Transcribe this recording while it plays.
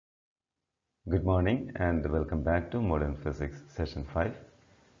Good morning and welcome back to Modern Physics Session 5.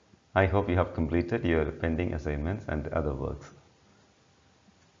 I hope you have completed your pending assignments and other works.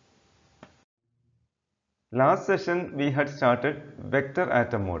 Last session we had started vector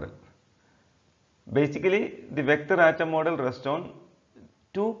atom model. Basically, the vector atom model rests on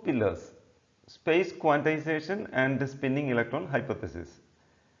two pillars, space quantization and the spinning electron hypothesis.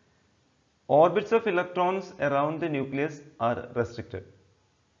 Orbits of electrons around the nucleus are restricted.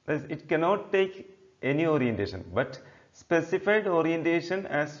 It cannot take any orientation, but specified orientation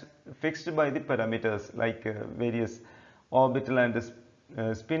as fixed by the parameters like various orbital and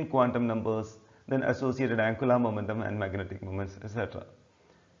spin quantum numbers, then associated angular momentum and magnetic moments, etc.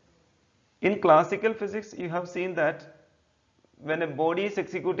 In classical physics, you have seen that when a body is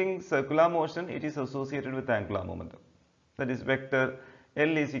executing circular motion, it is associated with angular momentum. That is vector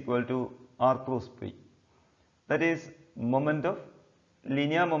L is equal to r cross p. That is moment of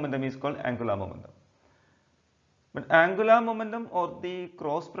linear momentum is called angular momentum. But angular momentum or the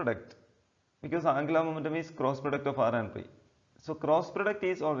cross product, because angular momentum is cross product of r and p. So cross product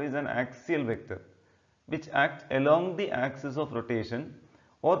is always an axial vector which acts along the axis of rotation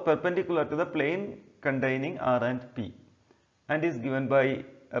or perpendicular to the plane containing r and p and is given by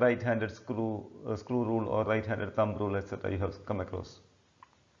right-handed screw rule or right-handed thumb rule, etc. you have come across.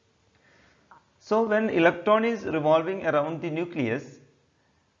 So when electron is revolving around the nucleus,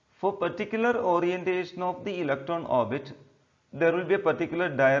 for particular orientation of the electron orbit, there will be a particular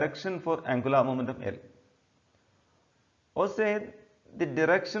direction for angular momentum L. Or say the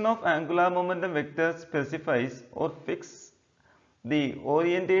direction of angular momentum vector specifies or fixes the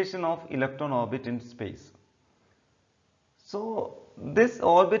orientation of electron orbit in space. So this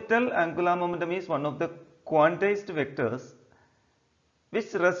orbital angular momentum is one of the quantized vectors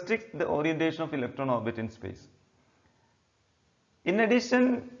which restricts the orientation of electron orbit in space. In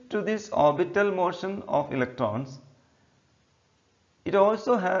addition to this orbital motion of electrons, it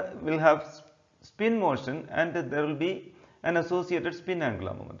also will have spin motion and there will be an associated spin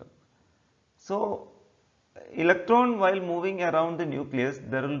angular momentum. So electron while moving around the nucleus,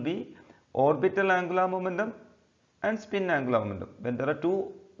 there will be orbital angular momentum and spin angular momentum. When there are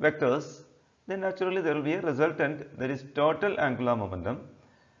two vectors, then naturally there will be a resultant, that is total angular momentum.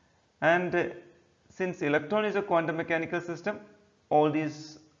 And since electron is a quantum mechanical system, all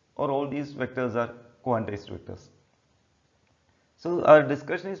these vectors are quantized vectors. So our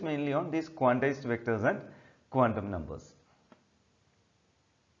discussion is mainly on these quantized vectors and quantum numbers.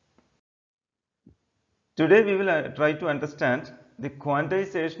 Today we will try to understand the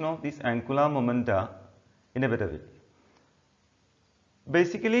quantization of these angular momenta in a better way.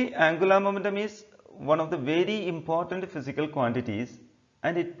 Basically, angular momentum is one of the very important physical quantities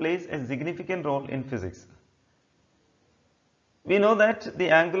and it plays a significant role in physics. We know that the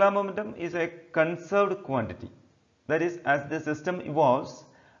angular momentum is a conserved quantity. That is, as the system evolves,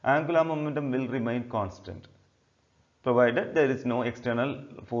 angular momentum will remain constant, provided there is no external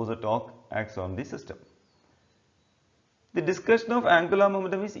force or torque acts on the system. The discussion of angular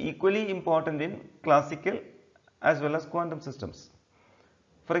momentum is equally important in classical as well as quantum systems.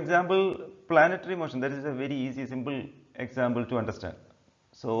 For example, planetary motion, that is a very easy, simple example to understand.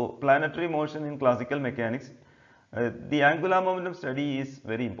 So, planetary motion in classical mechanics, the angular momentum study is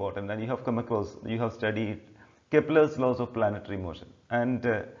very important and you have come across, you have studied Kepler's laws of planetary motion,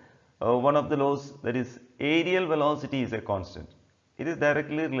 and one of the laws, that is aerial velocity, is a constant. It is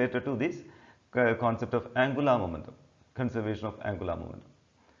directly related to this concept of angular momentum, conservation of angular momentum.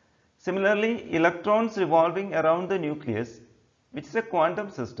 Similarly, electrons revolving around the nucleus, which is a quantum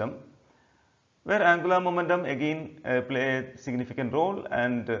system where angular momentum again play a significant role,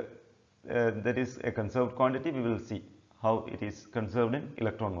 and that is a conserved quantity. We will see how it is conserved in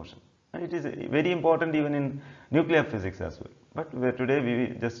electron motion. And it is very important even in nuclear physics as well. But today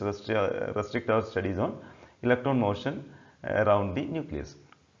we just restrict our studies on electron motion around the nucleus.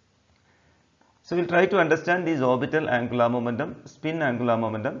 So we will try to understand these orbital angular momentum, spin angular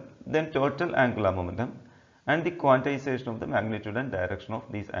momentum, then total angular momentum, and the quantization of the magnitude and direction of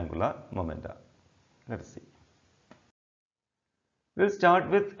these angular momenta. Let us see. We will start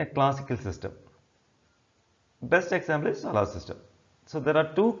with a classical system. Best example is solar system. So there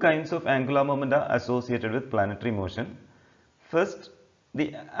are two kinds of angular momenta associated with planetary motion. First,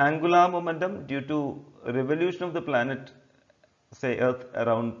 the angular momentum due to revolution of the planet, say Earth,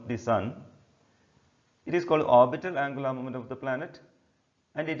 around the Sun. It is called orbital angular momentum of the planet,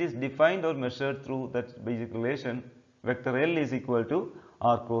 and it is defined or measured through that basic relation vector L is equal to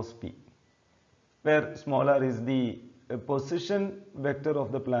r cross p, where small r is the position vector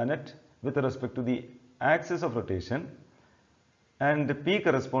of the planet with respect to the axis of rotation, and p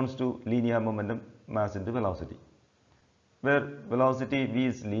corresponds to linear momentum mass into velocity, where velocity v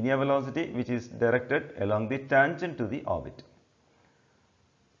is linear velocity which is directed along the tangent to the orbit.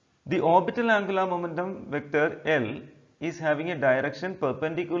 The orbital angular momentum vector L is having a direction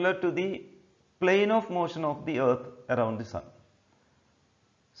perpendicular to the plane of motion of the earth around the sun.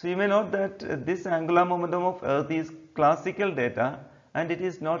 So you may note that this angular momentum of earth is classical data and it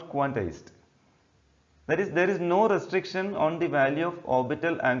is not quantized. That is, there is no restriction on the value of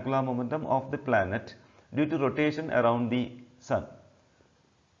orbital angular momentum of the planet due to rotation around the sun.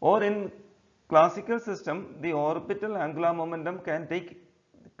 Or in classical system, the orbital angular momentum can take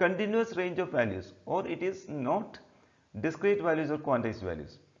continuous range of values, or it is not discrete values or quantized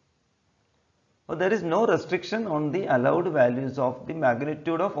values. Or there is no restriction on the allowed values of the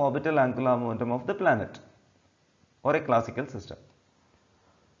magnitude of orbital angular momentum of the planet or a classical system.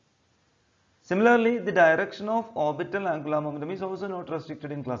 Similarly, the direction of orbital angular momentum is also not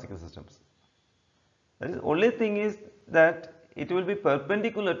restricted in classical systems. That is, only thing is that it will be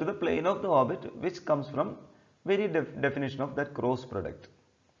perpendicular to the plane of the orbit, which comes from very definition of that cross product.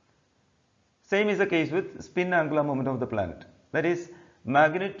 Same is the case with spin angular momentum of the planet. That is,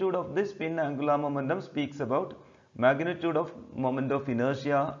 magnitude of the spin angular momentum speaks about magnitude of moment of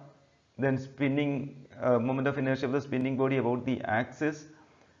inertia, then spinning moment of inertia of the spinning body about the axis,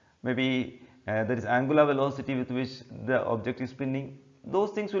 maybe there is angular velocity with which the object is spinning.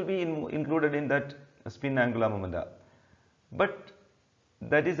 Those things will be included in that spin angular momentum. But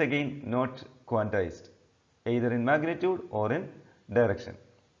that is again not quantized, either in magnitude or in direction.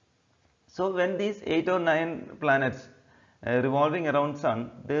 So when these 8 or 9 planets revolving around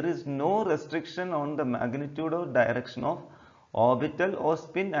sun, there is no restriction on the magnitude or direction of orbital or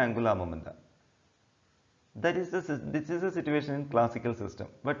spin angular momentum. That is this is the situation in classical system,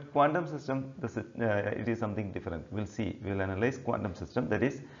 but quantum system it is something different. We'll see. We'll analyze quantum system, that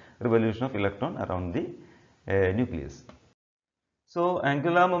is revolution of electron around the nucleus. So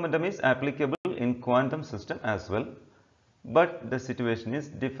angular momentum is applicable in quantum system as well, but the situation is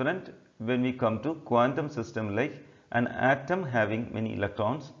different when we come to quantum system like an atom having many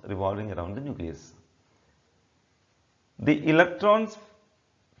electrons revolving around the nucleus. The electrons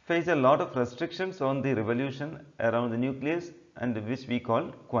face a lot of restrictions on the revolution around the nucleus, and which we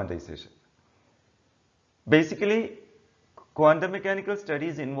call quantization. Basically, quantum mechanical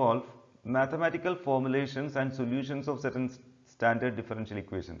studies involve mathematical formulations and solutions of certain standard differential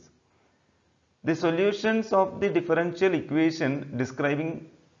equations. The solutions of the differential equation describing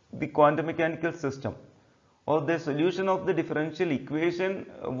the quantum mechanical system, or the solution of the differential equation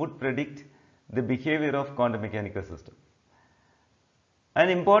would predict the behavior of quantum mechanical system. An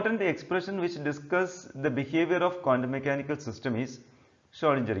important expression which discusses the behavior of quantum mechanical system is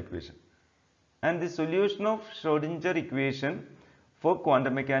Schrodinger equation. And the solution of Schrodinger equation for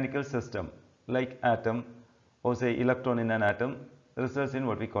quantum mechanical system like atom or say electron in an atom results in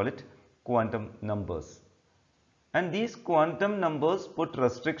what we call it quantum numbers. And these quantum numbers put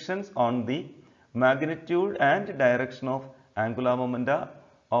restrictions on the magnitude and direction of angular momenta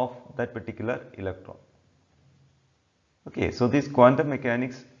of that particular electron. Okay, so these quantum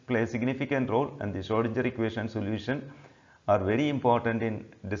mechanics play a significant role, and the Schrodinger equation solution are very important in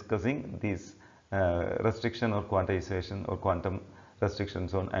discussing these restriction or quantization or quantum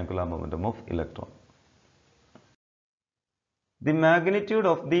restrictions on angular momentum of electron. The magnitude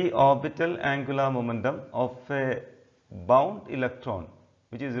of the orbital angular momentum of a bound electron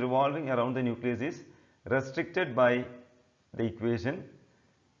which is revolving around the nucleus is restricted by the equation,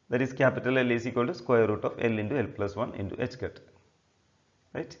 that is capital L is equal to square root of L into L plus 1 into h cut.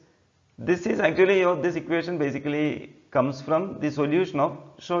 Right? This is actually, this equation basically comes from the solution of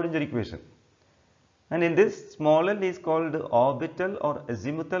Schrodinger equation. And in this, small l is called orbital or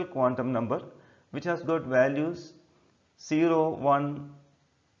azimuthal quantum number, which has got values 0, 1,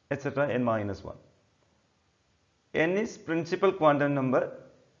 etc. n minus 1. N is principal quantum number,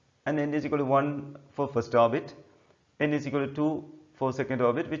 and n is equal to 1 for first orbit, n is equal to 2 for second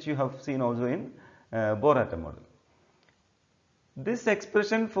orbit, which you have seen also in Bohr atom model. This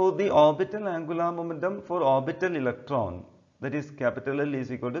expression for the orbital angular momentum for orbital electron, that is capital L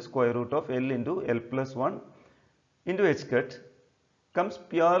is equal to square root of L into L plus 1 into h cut, comes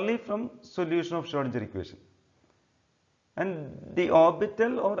purely from solution of Schrodinger equation. And the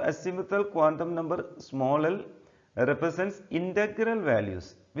orbital or azimuthal quantum number small l represents integral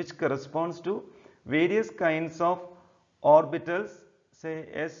values which corresponds to various kinds of orbitals, say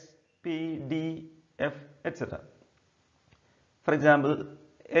s, p, d, f, etc. For example,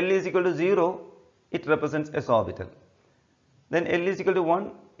 L is equal to 0, it represents s orbital. Then L is equal to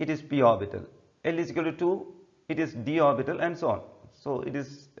 1, it is p orbital. L is equal to 2, it is d orbital and so on. So it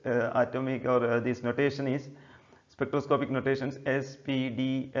is atomic or this notation is spectroscopic notations S, P,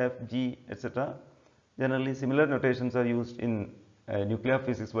 D, F, G, etc. Generally similar notations are used in nuclear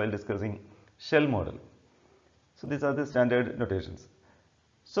physics while discussing shell model. So these are the standard notations.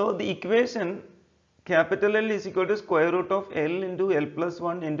 So the equation capital L is equal to square root of L into L plus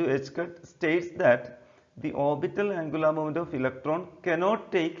 1 into h cut states that the orbital angular momentum of electron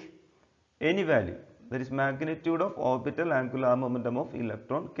cannot take any value. That is, magnitude of orbital angular momentum of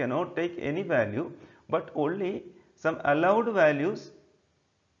electron cannot take any value, but only some allowed values,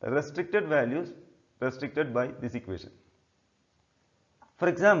 restricted values, restricted by this equation. For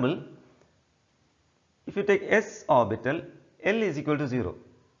example, if you take s orbital, L is equal to 0,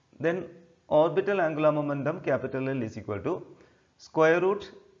 then orbital angular momentum capital L is equal to square root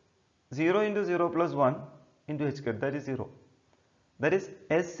 0 into 0 plus 1 into h cut, that is 0. That is,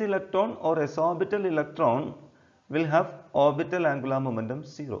 s electron or s orbital electron will have orbital angular momentum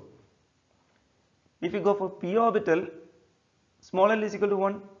 0. If you go for p orbital, small l is equal to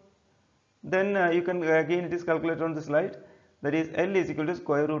 1, then you can again it is calculated on the slide. That is, L is equal to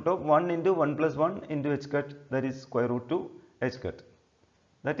square root of 1 into 1 plus 1 into h cut, that is square root 2 h cut.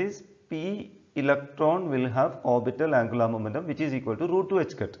 That is, p electron will have orbital angular momentum which is equal to root 2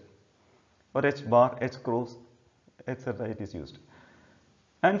 h cut or h bar, h cross, etc. it is used.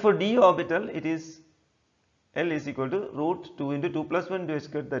 And for d orbital, it is L is equal to root 2 into 2 plus 1 into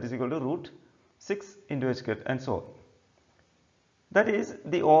h cut, that is equal to root 6 into h cut and so on. That is,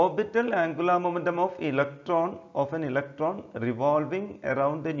 the orbital angular momentum of an electron revolving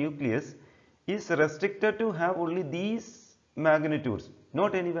around the nucleus is restricted to have only these magnitudes,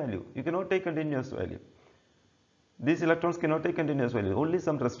 not any value. You cannot take continuous value. These electrons cannot take continuous value, only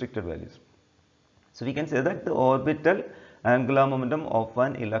some restricted values. So we can say that the orbital angular momentum of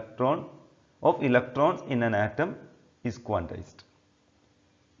electrons in an atom is quantized.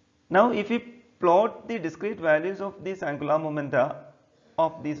 Now if we plot the discrete values of these angular momenta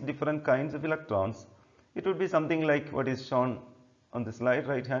of these different kinds of electrons, it would be something like what is shown on the slide,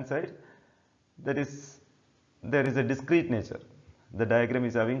 right hand side. That is, there is a discrete nature. The diagram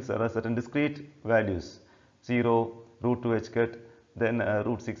is having certain discrete values, 0, root 2 h cut, then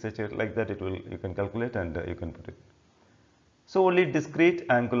root 6 h cut, like that you can calculate and you can put it. So only discrete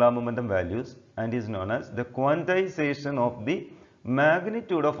angular momentum values and is known as the quantization of the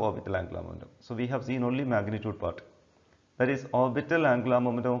magnitude of orbital angular momentum. So we have seen only magnitude part. That is, orbital angular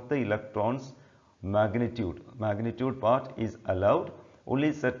momentum of the electrons magnitude. Magnitude part is allowed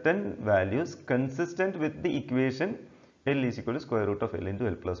only certain values consistent with the equation L is equal to square root of L into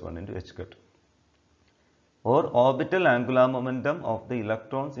L plus 1 into h cut. Or orbital angular momentum of the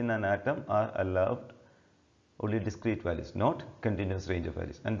electrons in an atom are allowed only discrete values, not continuous range of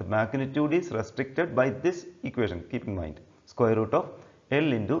values. And the magnitude is restricted by this equation, keep in mind, square root of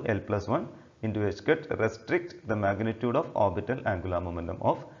L into L plus 1 into h cut restrict the magnitude of orbital angular momentum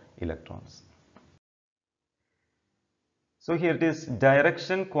of electrons. So here it is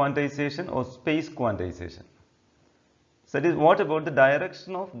direction quantization or space quantization. So that is, what about the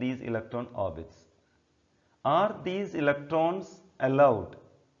direction of these electron orbits? Are these electrons allowed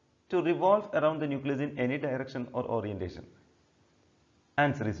to revolve around the nucleus in any direction or orientation?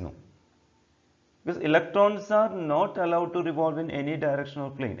 Answer is no. Because electrons are not allowed to revolve in any direction or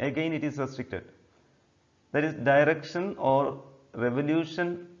plane. Again, it is restricted. That is, direction or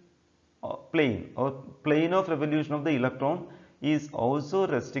revolution plane or plane of revolution of the electron is also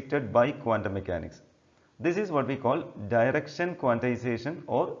restricted by quantum mechanics. This is what we call direction quantization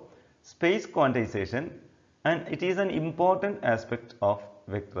or space quantization, and it is an important aspect of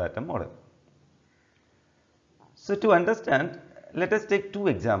vector atom model. So to understand, let us take two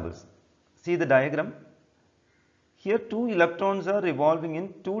examples. See the diagram. Here two electrons are revolving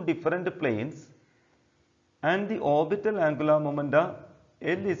in two different planes and the orbital angular momenta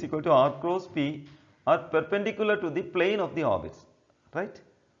L is equal to r cross p are perpendicular to the plane of the orbits, right?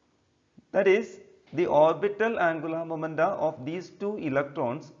 That is, the orbital angular momenta of these two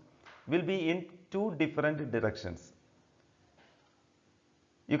electrons will be in two different directions.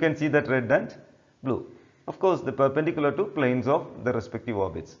 You can see that red and blue. Of course, the perpendicular to planes of the respective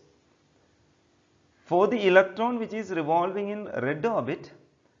orbits. For the electron which is revolving in red orbit,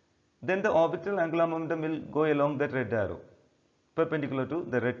 then the orbital angular momentum will go along that red arrow, perpendicular to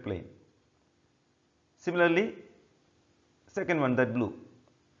the red plane. Similarly, second one, that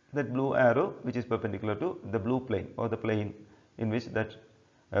blue arrow which is perpendicular to the blue plane or the plane in which that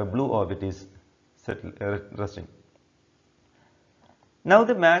blue orbit is resting. Now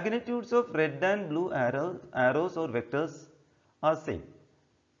the magnitudes of red and blue arrows or vectors are same,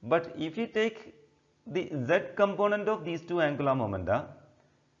 but if you take the z component of these two angular momenta,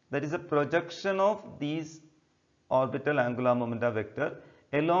 that is a projection of these orbital angular momenta vector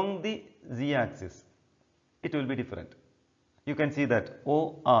along the z axis, it will be different. You can see that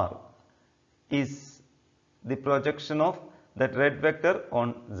OR is the projection of that red vector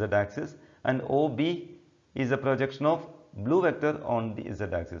on z axis, and OB is a projection of blue vector on the z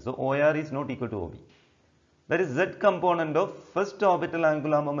axis. So OR is not equal to OB. That is z component of first orbital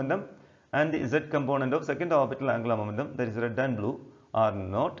angular momentum and the z component of second orbital angular momentum, that is red and blue, are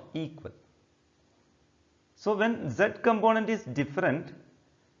not equal. So when z component is different,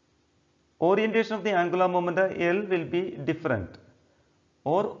 orientation of the angular momenta L will be different,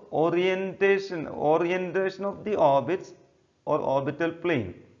 or orientation of the orbits or orbital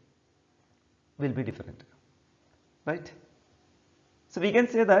plane will be different, right? So we can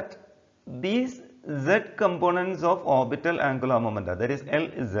say that these z components of orbital angular momenta, that is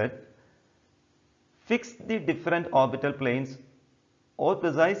Lz, fix the different orbital planes, or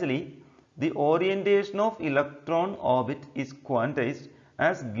precisely the orientation of electron orbit is quantized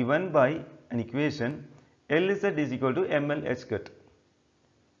as given by an equation Lz is equal to ml h cut,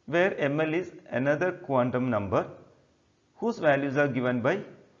 where ml is another quantum number whose values are given by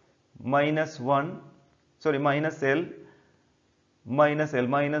minus L, minus L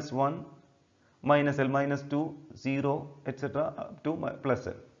minus 1, minus L minus 2, 0, etc. up to plus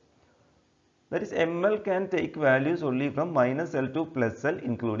L. That is, ml can take values only from minus L to plus L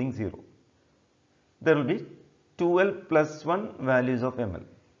including 0. There will be 2L plus 1 values of ml,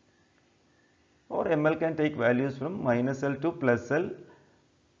 or ml can take values from minus L to plus L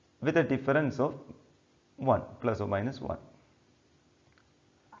with a difference of 1, plus or minus 1.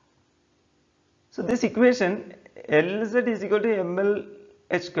 So this equation Lz is equal to ml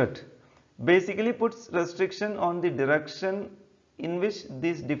h cut basically puts restriction on the direction in which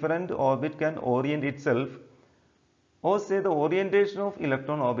this different orbit can orient itself, or say the orientation of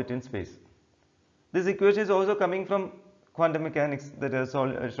electron orbit in space. This equation is also coming from quantum mechanics, that is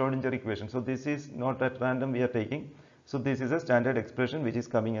Schrodinger equation. So this is not at random we are taking. So this is a standard expression which is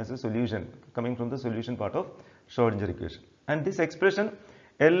coming as a solution, coming from the solution part of Schrodinger equation. And this expression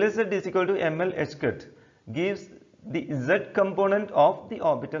Lz is equal to ml h cut gives the z component of the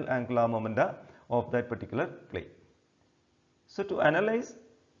orbital angular momenta of that particular plane. So to analyze,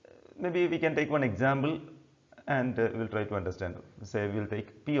 maybe we can take one example and we'll try to understand. Say we'll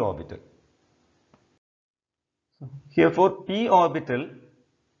take p orbital. So here for p orbital,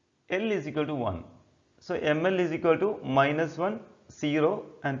 L is equal to 1. So ml is equal to minus 1, 0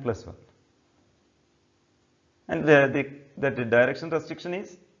 and plus 1. And the direction restriction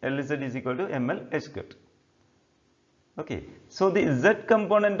is Lz is equal to ml h cut. Okay, so the z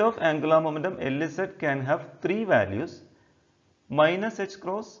component of angular momentum Lz can have three values: minus h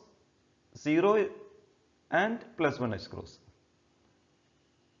cross, 0 and plus 1 h cross.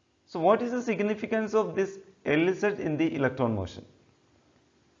 So what is the significance of this Lz in the electron motion?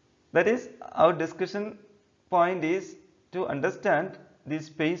 That is, our discussion point is to understand the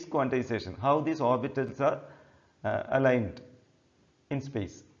space quantization, how these orbitals are aligned in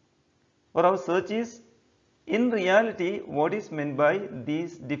space. Or our search is, in reality, what is meant by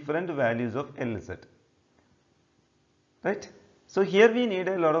these different values of Lz, right? So here we need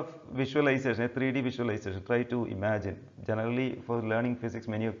a lot of visualization, a 3D visualization. Try to imagine. Generally, for learning physics,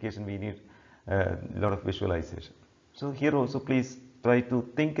 many occasions we need a lot of visualization. So here also, please try to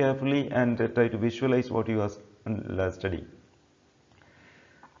think carefully and try to visualize what you are studying.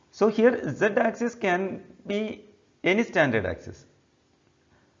 So here z-axis can be any standard axis.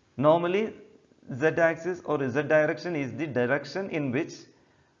 Normally z-axis or z direction is the direction in which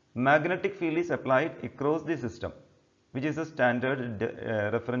magnetic field is applied across the system, which is a standard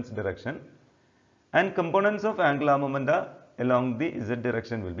reference direction, and components of angular momenta along the z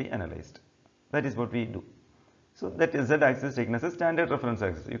direction will be analyzed. That is what we do. So that z axis taken as a standard reference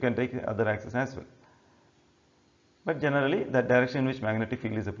axis. You can take other axis as well, but generally that direction in which magnetic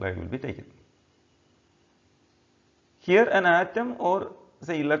field is applied will be taken. Here an atom or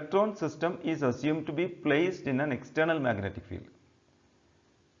say electron system is assumed to be placed in an external magnetic field,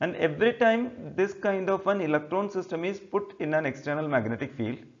 and every time this kind of an electron system is put in an external magnetic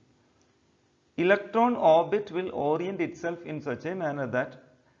field, electron orbit will orient itself in such a manner that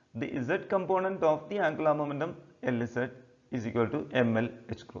the z component of the angular momentum Lz is equal to ml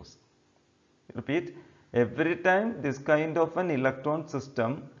h cross. Repeat, every time this kind of an electron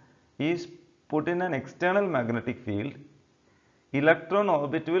system is put in an external magnetic field, electron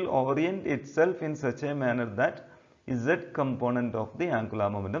orbit will orient itself in such a manner that z component of the angular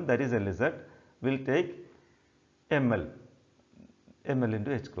momentum, that is Lz, will take ml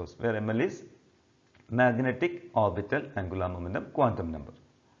into h cross, where ml is magnetic orbital angular momentum quantum number.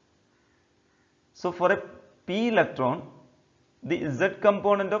 So for a p electron, the z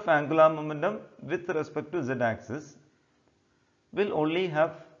component of angular momentum with respect to z axis will only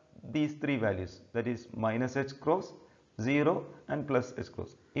have these three values, that is minus h cross, 0 and plus h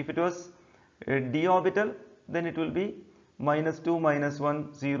cross. If it was a d orbital, then it will be minus 2, minus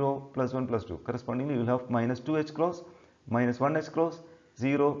 1, 0, plus 1, plus 2. Correspondingly, you will have minus 2h cross, minus 1h cross,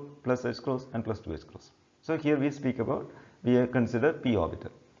 0, plus h cross and plus 2h cross. So here we speak about, we consider p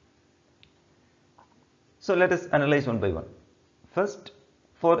orbital. So let us analyze one by one. First,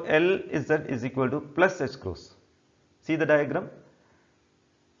 for Lz is equal to plus h cross. See the diagram?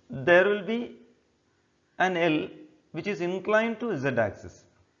 There will be an L which is inclined to z axis.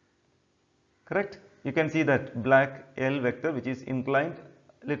 Correct? You can see that black L vector which is inclined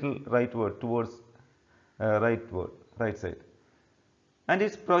little rightward towards right side. And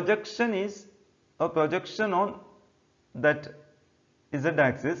its projection is a projection on that z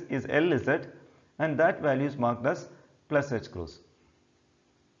axis is Lz, and that value is marked as plus h cross.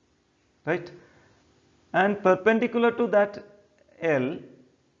 Right? And perpendicular to that L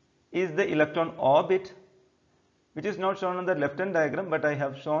is the electron orbit, which is not shown on the left hand diagram, but I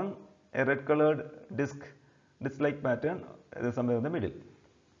have shown a red colored disc-like pattern somewhere in the middle.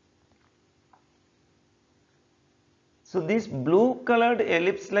 So these blue colored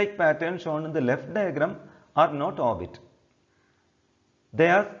ellipse-like patterns shown in the left diagram are not orbit. They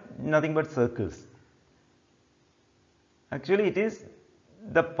are nothing but circles. Actually, it is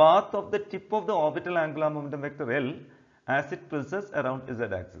the path of the tip of the orbital angular momentum vector L as it presses around z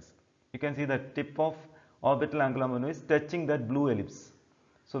axis. You can see that tip of orbital angular momentum is touching that blue ellipse.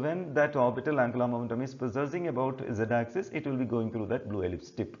 So when that orbital angular momentum is possessing about z axis, it will be going through that blue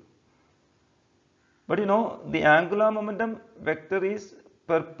ellipse tip. But you know, the angular momentum vector is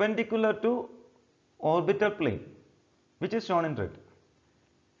perpendicular to orbital plane, which is shown in red.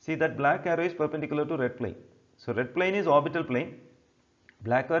 See, that black arrow is perpendicular to red plane. So red plane is orbital plane,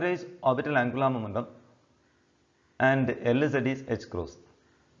 black arrow is orbital angular momentum, and Lz is h cross.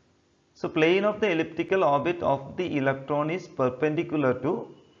 So plane of the elliptical orbit of the electron is perpendicular to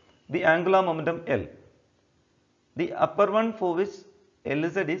the angular momentum L. The upper one for which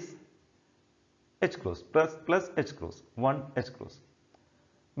Lz is h cross plus h cross, 1 h cross.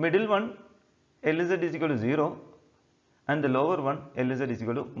 Middle one Lz is equal to 0, and the lower one Lz is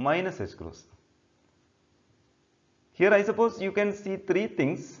equal to minus h cross. Here I suppose you can see three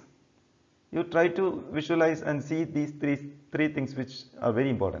things. You try to visualize and see these three things which are very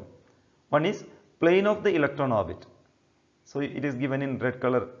important. One is plane of the electron orbit. So it is given in red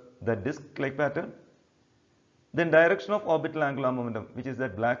color, that disc-like pattern. Then direction of orbital angular momentum, which is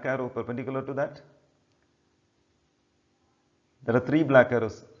that black arrow perpendicular to that. There are three black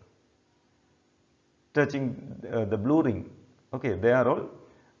arrows touching the blue ring. Okay, they are all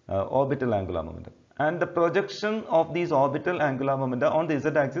orbital angular momentum. And the projection of these orbital angular momenta on the z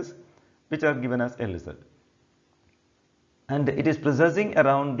axis, which are given as Lz. And it is precessing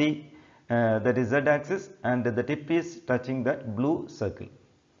around the that is z axis, and the tip is touching that blue circle.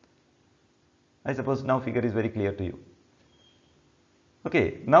 I suppose now figure is very clear to you.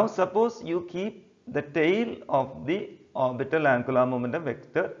 Okay, now suppose you keep the tail of the orbital angular momentum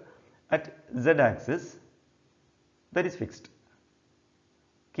vector at z axis, that is fixed.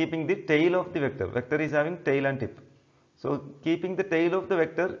 Keeping the tail of the vector is having tail and tip. So keeping the tail of the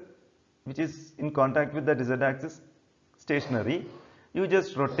vector, which is in contact with the z axis, stationary, you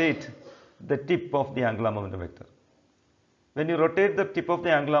just rotate the tip of the angular momentum vector. When you rotate the tip of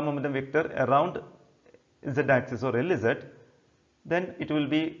the angular momentum vector around z axis or Lz, then it will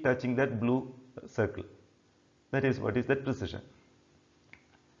be touching that blue circle. That is what is that precision.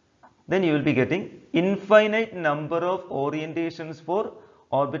 Then you will be getting infinite number of orientations for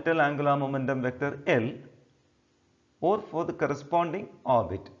orbital angular momentum vector L, or for the corresponding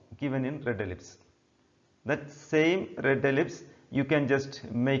orbit given in red ellipse. That same red ellipse you can just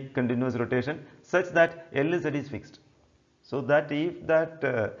make continuous rotation such that Lz is fixed. So that if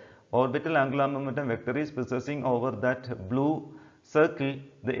that orbital angular momentum vector is possessing over that blue circle,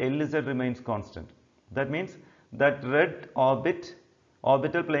 the Lz remains constant. That means that red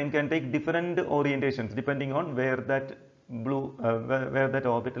orbital plane can take different orientations depending on where that blue where that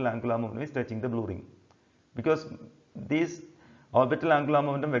orbital angular momentum is touching the blue ring, because this orbital angular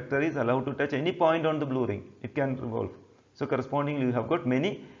momentum vector is allowed to touch any point on the blue ring. It can revolve. So correspondingly you have got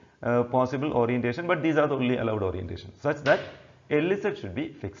many possible orientation, but these are the only allowed orientations such that Lz should be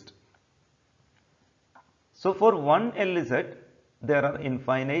fixed. So for one Lz there are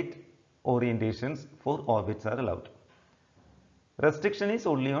infinite orientations for orbits are allowed. Restriction is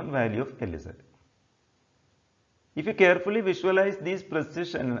only on value of Lz. If you carefully visualize this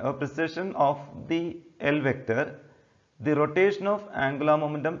precession of the L vector, the rotation of angular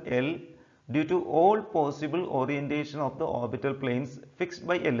momentum L due to all possible orientation of the orbital planes fixed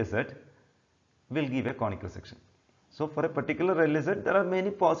by Lz will give a conical section. So for a particular Lz, there are many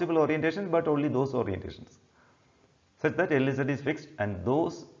possible orientations, but only those orientations, such that Lz is fixed, and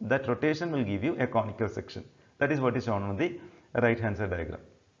that rotation will give you a conical section. That is what is shown on the right hand side diagram.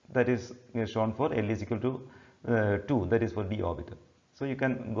 That is shown for L is equal to 2, that is for d orbital. So you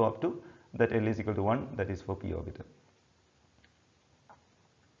can go up to that L is equal to 1, that is for p orbital.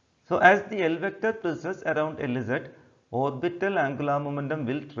 So as the L vector precesses around Lz, orbital angular momentum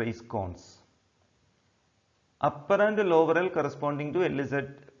will trace cones. Upper and lower L corresponding to Lz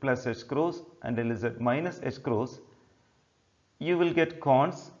plus h cross and Lz minus h cross, you will get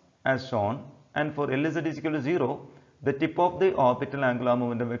cones as shown, and for Lz is equal to 0, the tip of the orbital angular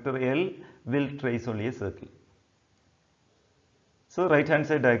momentum vector L will trace only a circle. So right hand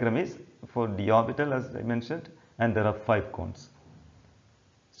side diagram is for d orbital, as I mentioned, and there are 5 cones.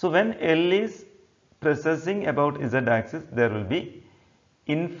 So when L is precessing about z axis, there will be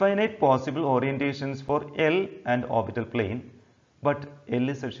infinite possible orientations for L and orbital plane, but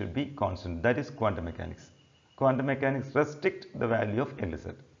Lz should be constant. That is quantum mechanics. Quantum mechanics restrict the value of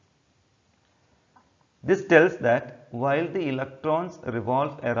Lz. This tells that while the electrons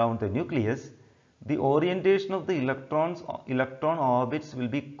revolve around the nucleus, the orientation of the electron orbits will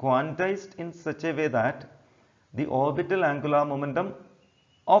be quantized in such a way that the orbital angular momentum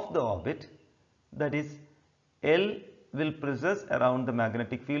of the orbit, that is L, will precess around the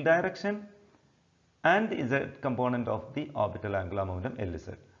magnetic field direction and the z component of the orbital angular momentum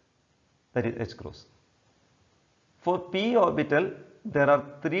Lz, that is h cross. For p orbital, there are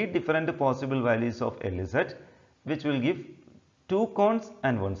 3 different possible values of Lz, which will give 2 cones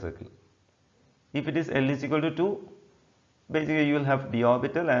and 1 circle. If it is L is equal to 2, basically you will have d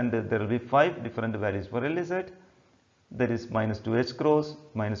orbital, and there will be 5 different values for Lz. That is minus 2h cross,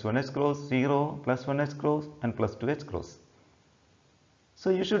 minus 1h cross, 0, plus 1h cross, and plus 2h cross. So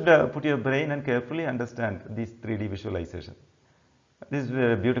you should put your brain and carefully understand this 3D visualization. This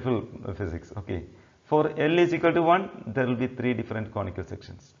is beautiful physics. Okay. For L is equal to 1, there will be 3 different conical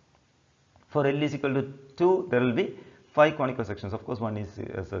sections. For L is equal to 2, there will be 5 conical sections. Of course, one is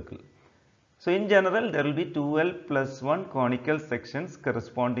a circle. So in general, there will be 2L plus 1 conical sections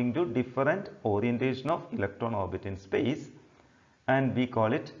corresponding to different orientation of electron orbit in space, and we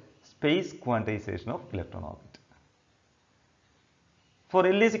call it space quantization of electron orbit. For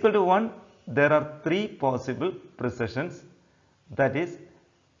L is equal to 1, there are 3 possible precessions. That is,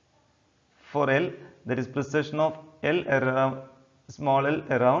 for L, that is precession of L around, small l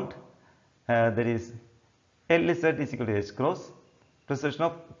around, that is Lz is equal to h cross, precession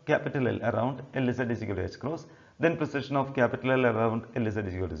of capital L around Lz is equal to h cross, then precession of capital L around Lz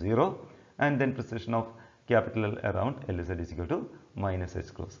is equal to 0, and then precession of capital L around Lz is equal to minus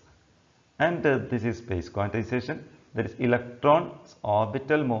h cross. And this is space quantization, that is electron's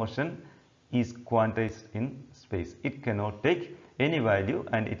orbital motion is quantized in space. It cannot take any value,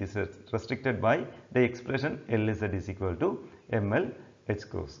 and it is restricted by the expression Lz is equal to ml h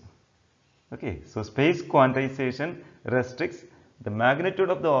cross. Okay, so space quantization restricts the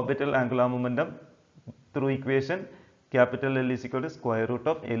magnitude of the orbital angular momentum through equation capital L is equal to square root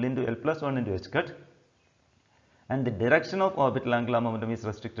of L into L plus 1 into h cut, and the direction of orbital angular momentum is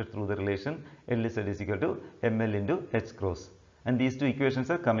restricted through the relation Lz is equal to ml into h cross. And these 2 equations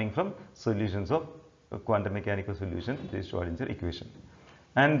are coming from solutions of quantum mechanical solution, this is Schrodinger equation.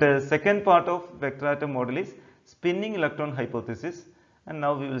 And the second part of vector atom model is spinning electron hypothesis, and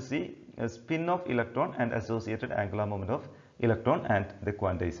now we will see a spin of electron and associated angular momentum of electron and the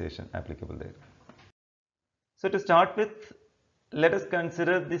quantization applicable there. So to start with, let us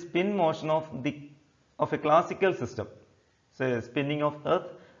consider the spin motion of a classical system, say spinning of Earth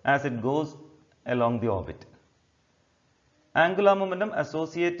as it goes along the orbit. Angular momentum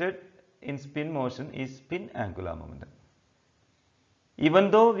associated in spin motion is spin angular momentum. Even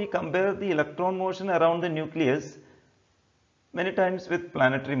though we compare the electron motion around the nucleus many times with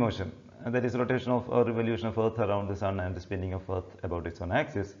planetary motion, that is rotation of or revolution of Earth around the Sun and the spinning of Earth about its own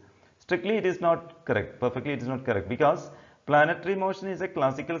axis, strictly it is not correct, perfectly it is not correct, because planetary motion is a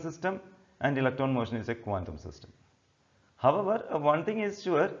classical system and electron motion is a quantum system. However, one thing is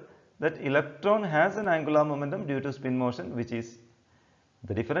sure, that electron has an angular momentum due to spin motion, which is,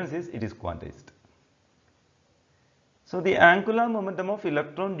 the difference is it is quantized. So the angular momentum of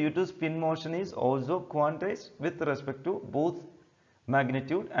electron due to spin motion is also quantized with respect to both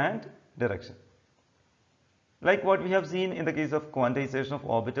magnitude and direction. Like what we have seen in the case of quantization of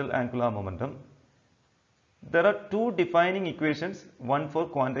orbital angular momentum, there are two defining equations, one for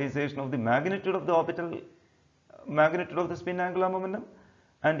quantization of the magnitude of the orbital magnitude of the spin angular momentum,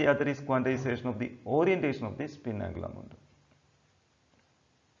 and the other is quantization of the orientation of the spin angular momentum.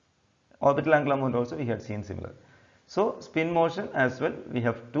 Orbital angular momentum also we had seen similar. So spin motion as well, we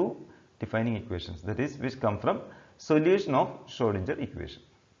have two defining equations, that is which come from solution of Schrodinger equation.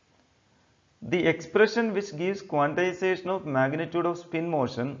 The expression which gives quantization of magnitude of spin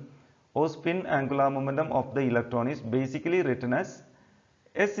motion or spin angular momentum of the electron is basically written as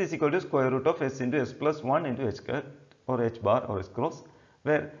S is equal to square root of S into S plus 1 into H cut or H bar or S cross,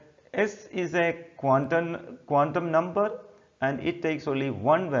 where S is a quantum number and it takes only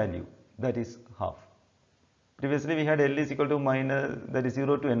one value, that is half. Previously we had L is equal to minus, that is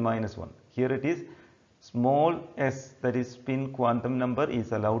 0 to n minus 1. Here it is small s, that is spin quantum number,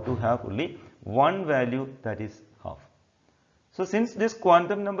 is allowed to have only one value, that is half. So since this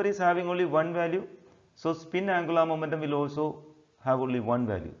quantum number is having only one value, so spin angular momentum will also have only one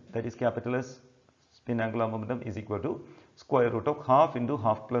value, that is capital S spin angular momentum is equal to square root of half into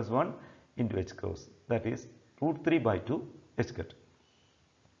half plus 1 into h cross, that is root 3 by 2 h cut.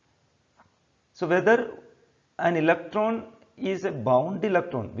 So whether an electron is a bound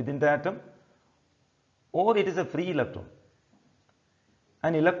electron within the atom or it is a free electron,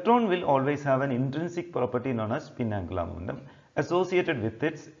 an electron will always have an intrinsic property known as spin angular momentum associated with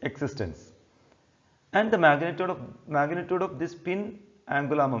its existence. And the magnitude of this spin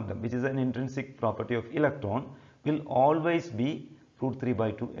angular momentum, which is an intrinsic property of electron, will always be root 3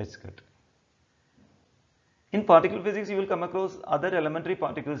 by 2 h cut. In particle physics, you will come across other elementary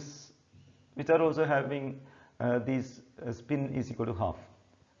particles which are also having these spin is equal to half,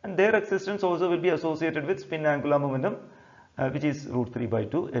 and their existence also will be associated with spin angular momentum, which is root 3 by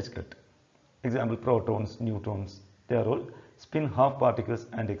 2 h cut. Example, protons, neutrons, they are all spin half particles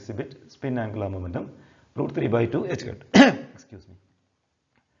and exhibit spin angular momentum root 3 by 2 h cut. Excuse me.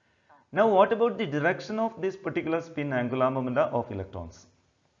 Now what about the direction of this particular spin angular momentum of electrons?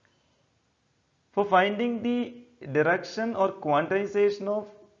 For finding the direction or quantization of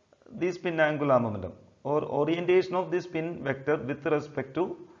the spin angular momentum or orientation of the spin vector with respect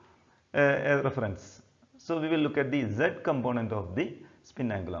to a reference, so we will look at the z component of the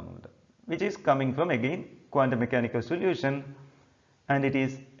spin angular momentum, which is coming from again quantum mechanical solution, and it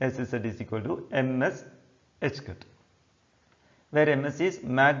is Sz is equal to ms h cut, where ms is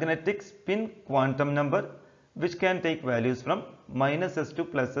magnetic spin quantum number which can take values from minus s to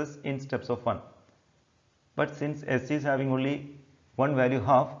plus s in steps of 1. But since s is having only one value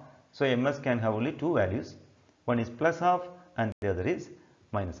half, so ms can have only two values, one is plus half and the other is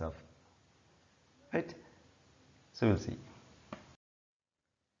minus half, right? So we will see.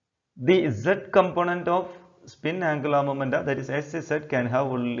 The z component of spin angular momentum, that is Sz, can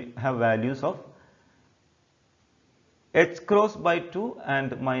have values of h cross by 2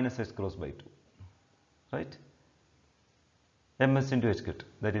 and minus h cross by 2, right? ms into h cut,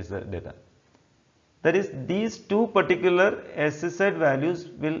 that is the data. That is, these two particular Sz values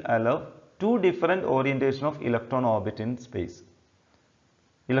will allow two different orientation of electron orbit in space,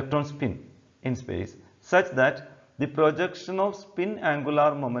 electron spin in space, such that the projection of spin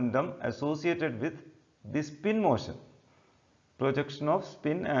angular momentum associated with the spin motion, projection of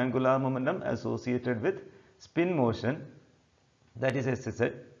spin angular momentum associated with spin motion, that is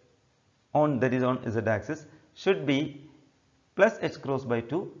Sz on, that is on z axis, should be plus h cross by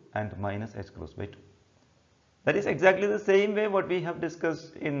 2 and minus h cross by 2. That is exactly the same way what we have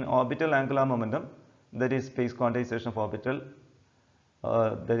discussed in orbital angular momentum, that is space quantization of orbital.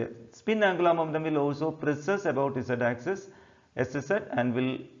 The spin angular momentum will also precess about z axis Sz and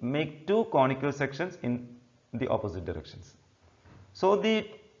will make two conical sections in the opposite directions. So the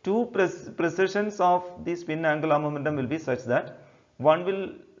two precessions of the spin angular momentum will be such that one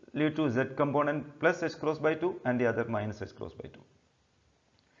will lead to z component plus h cross by 2 and the other minus h cross by 2.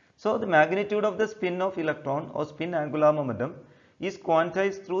 So the magnitude of the spin of electron or spin angular momentum is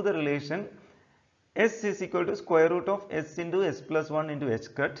quantized through the relation S is equal to square root of S into S plus 1 into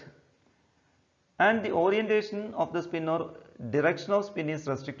h cut, and the orientation of the spin or direction of spin is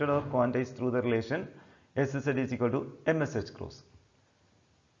restricted or quantized through the relation Sz is equal to msh cross.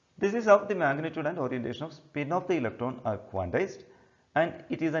 This is how the magnitude and orientation of spin of the electron are quantized, and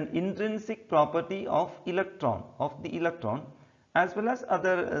it is an intrinsic property of the electron as well as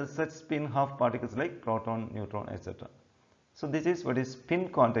other such spin half particles like proton, neutron, etc. So this is what is spin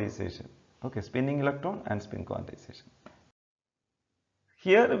quantization. Okay, spinning electron and spin quantization.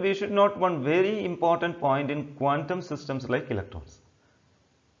 Here we should note one very important point in quantum systems like electrons.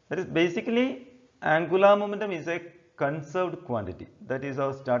 That is, basically angular momentum is a conserved quantity. That is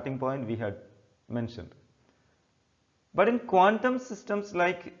our starting point we had mentioned. But in quantum systems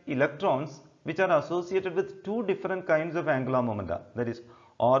like electrons, which are associated with two different kinds of angular momenta, that is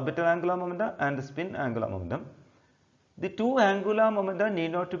orbital angular momenta and spin angular momentum, the two angular momenta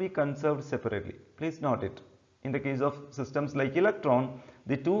need not to be conserved separately. Please note it. In the case of systems like electron,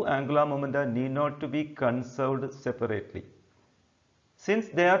 the two angular momenta need not to be conserved separately. Since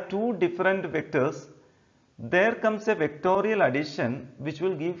they are two different vectors, there comes a vectorial addition which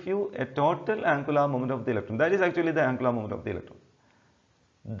will give you a total angular moment of the electron. That is actually the angular moment of the electron.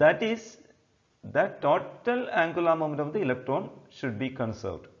 That is, that total angular moment of the electron should be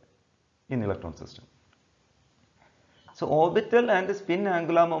conserved in electron system. So orbital and spin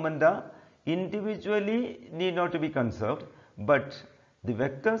angular momenta individually need not to be conserved, but the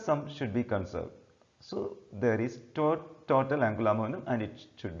vector sum should be conserved. So there is total angular momentum and it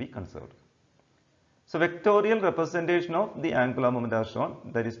should be conserved. So vectorial representation of the angular momenta are shown,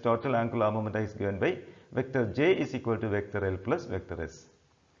 that is total angular momenta is given by vector j is equal to vector L plus vector S.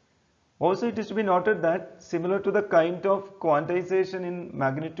 Also it is to be noted that similar to the kind of quantization in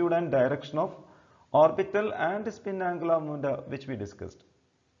magnitude and direction of orbital and spin angular momenta which we discussed,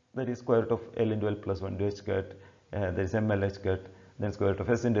 that is square root of L into L plus 1 into h cat, there is ml h cat, then square root of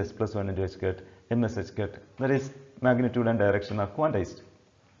s into s plus 1 into h cat, ms h cat, that is magnitude and direction are quantized.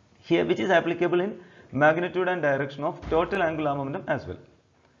 Here which is applicable in magnitude and direction of total angular momentum as well.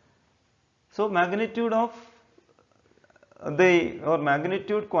 So magnitude of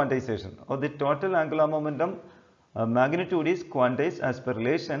magnitude quantization or the total angular momentum magnitude is quantized as per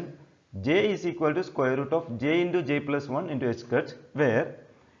relation j is equal to square root of j into j plus 1 into h cat, where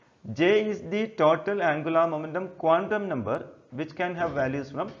j is the total angular momentum quantum number which can have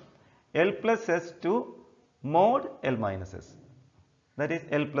values from L plus s to mod L minus s, that is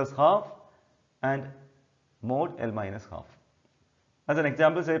L plus half and mod L minus half. As an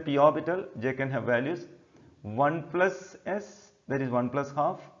example, say p orbital, j can have values 1 plus s, that is 1 plus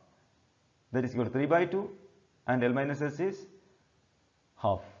half, that is equal to 3 by 2, and L minus s is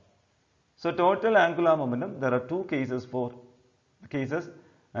half. So total angular momentum, there are two cases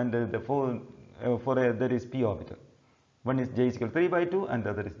and there is p orbital. One is j is equal to 3 by 2 and the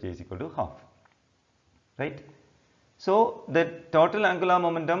other is j is equal to half, right? So the total angular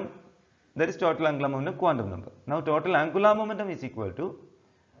momentum, that is total angular momentum quantum number. Now total angular momentum is equal to,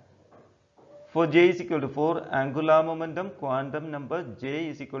 for j is equal to 4 angular momentum quantum number, j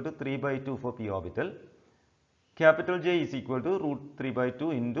is equal to 3 by 2 for p orbital. Capital J is equal to root 3 by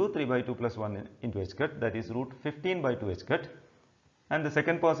 2 into 3 by 2 plus 1 into h cat, that is root 15 by 2 h cat. And the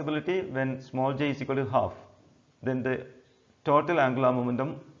second possibility, when small j is equal to half, then the total angular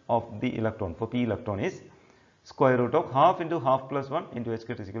momentum of the electron for p electron is square root of half into half plus 1 into h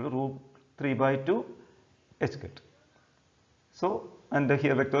cat is equal to root 3 by 2 h cat. So, and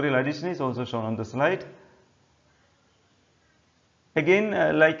here vectorial addition is also shown on the slide.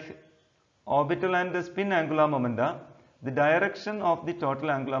 Again, like orbital and the spin angular momenta, the direction of the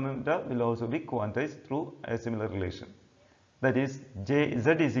total angular momenta will also be quantized through a similar relation. That is, z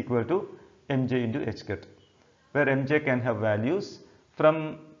is equal to mj into h cat, where mj can have values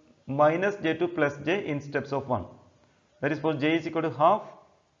from minus j to plus j in steps of 1. That is, for j is equal to half,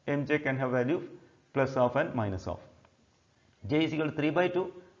 mj can have value plus half and minus half. J is equal to 3 by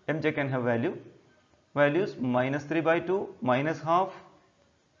 2, mj can have values minus 3 by 2, minus half,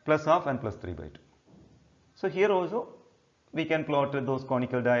 plus half and plus 3 by 2. So here also we can plot those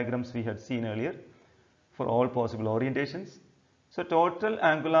conical diagrams we had seen earlier for all possible orientations. So total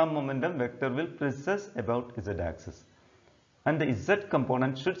angular momentum vector will precess about z axis, and the z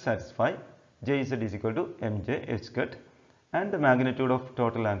component should satisfy jz is equal to mj h cat, and the magnitude of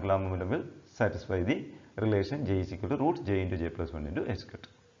total angular momentum will satisfy the relation j is equal to root j into j plus 1 into h cat.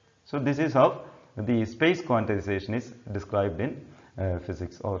 So this is how the space quantization is described in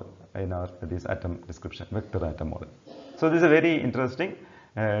physics or in this atom description, vector atom model. So this is a very interesting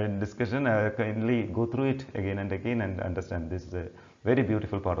discussion. Kindly go through it again and again and understand this is a very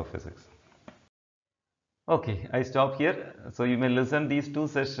beautiful part of physics. Okay, I stop here. So you may listen these two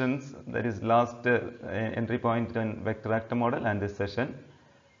sessions, that is last entry point in vector atom model and this session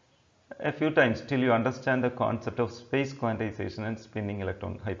a few times till you understand the concept of space quantization and spinning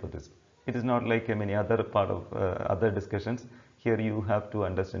electron hypothesis. It is not like many other part of other discussions. Here you have to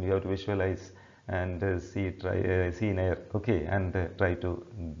understand, you have to visualize and see in air, okay, and try to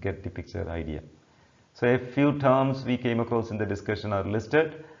get the picture idea. So a few terms we came across in the discussion are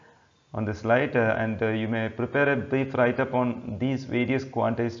listed on the slide, and you may prepare a brief write-up on these various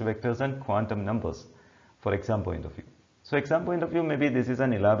quantized vectors and quantum numbers for exam point of view. So exam point of view, maybe this is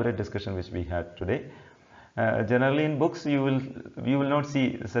an elaborate discussion which we had today. Generally in books you will not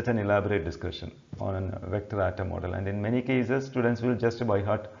see such an elaborate discussion on a vector atom model, and in many cases students will just by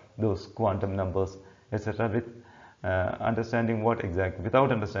heart those quantum numbers etc. with without understanding what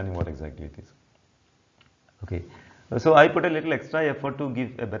exactly it is. Okay, so I put a little extra effort to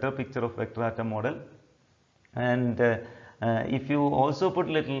give a better picture of vector atom model, and if you also put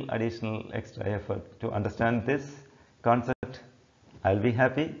little additional extra effort to understand this concept, I'll be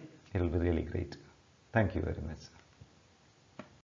happy. It will be really great. Thank you very much.